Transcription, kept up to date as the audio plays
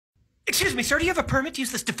Excuse me, sir, do you have a permit to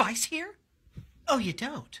use this device here? Oh, you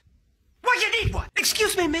don't? Well, you need one!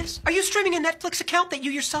 Excuse me, miss, are you streaming a Netflix account that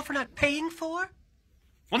you yourself are not paying for?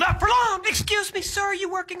 Well, not for long! Excuse me, sir, are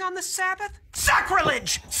you working on the Sabbath?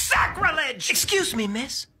 Sacrilege! Sacrilege! Excuse me,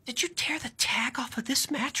 miss, did you tear the tag off of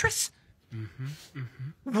this mattress?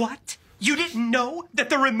 What? You didn't know that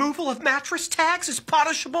the removal of mattress tags is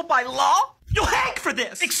punishable by law? You'll hang for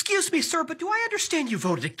this! Excuse me, sir, but do I understand you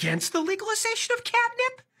voted against the legalization of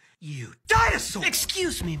catnip? You dinosaur!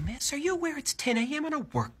 Excuse me, miss, are you aware it's 10 a.m. on a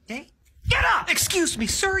work day? Get up! Excuse me,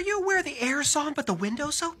 sir, are you aware the air's on but the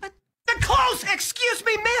window's open? Then close! Excuse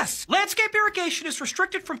me, miss! Landscape irrigation is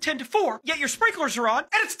restricted from 10 to 4, yet your sprinklers are on,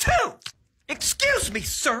 and it's 2! Excuse me,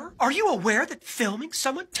 sir, are you aware that filming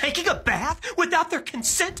someone taking a bath without their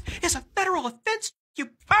consent is a federal offense?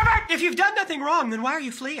 You pervert! If you've done nothing wrong, then why are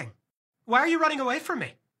you fleeing? Why are you running away from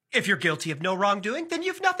me? If you're guilty of no wrongdoing, then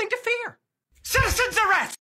you've nothing to fear. Citizens arrest!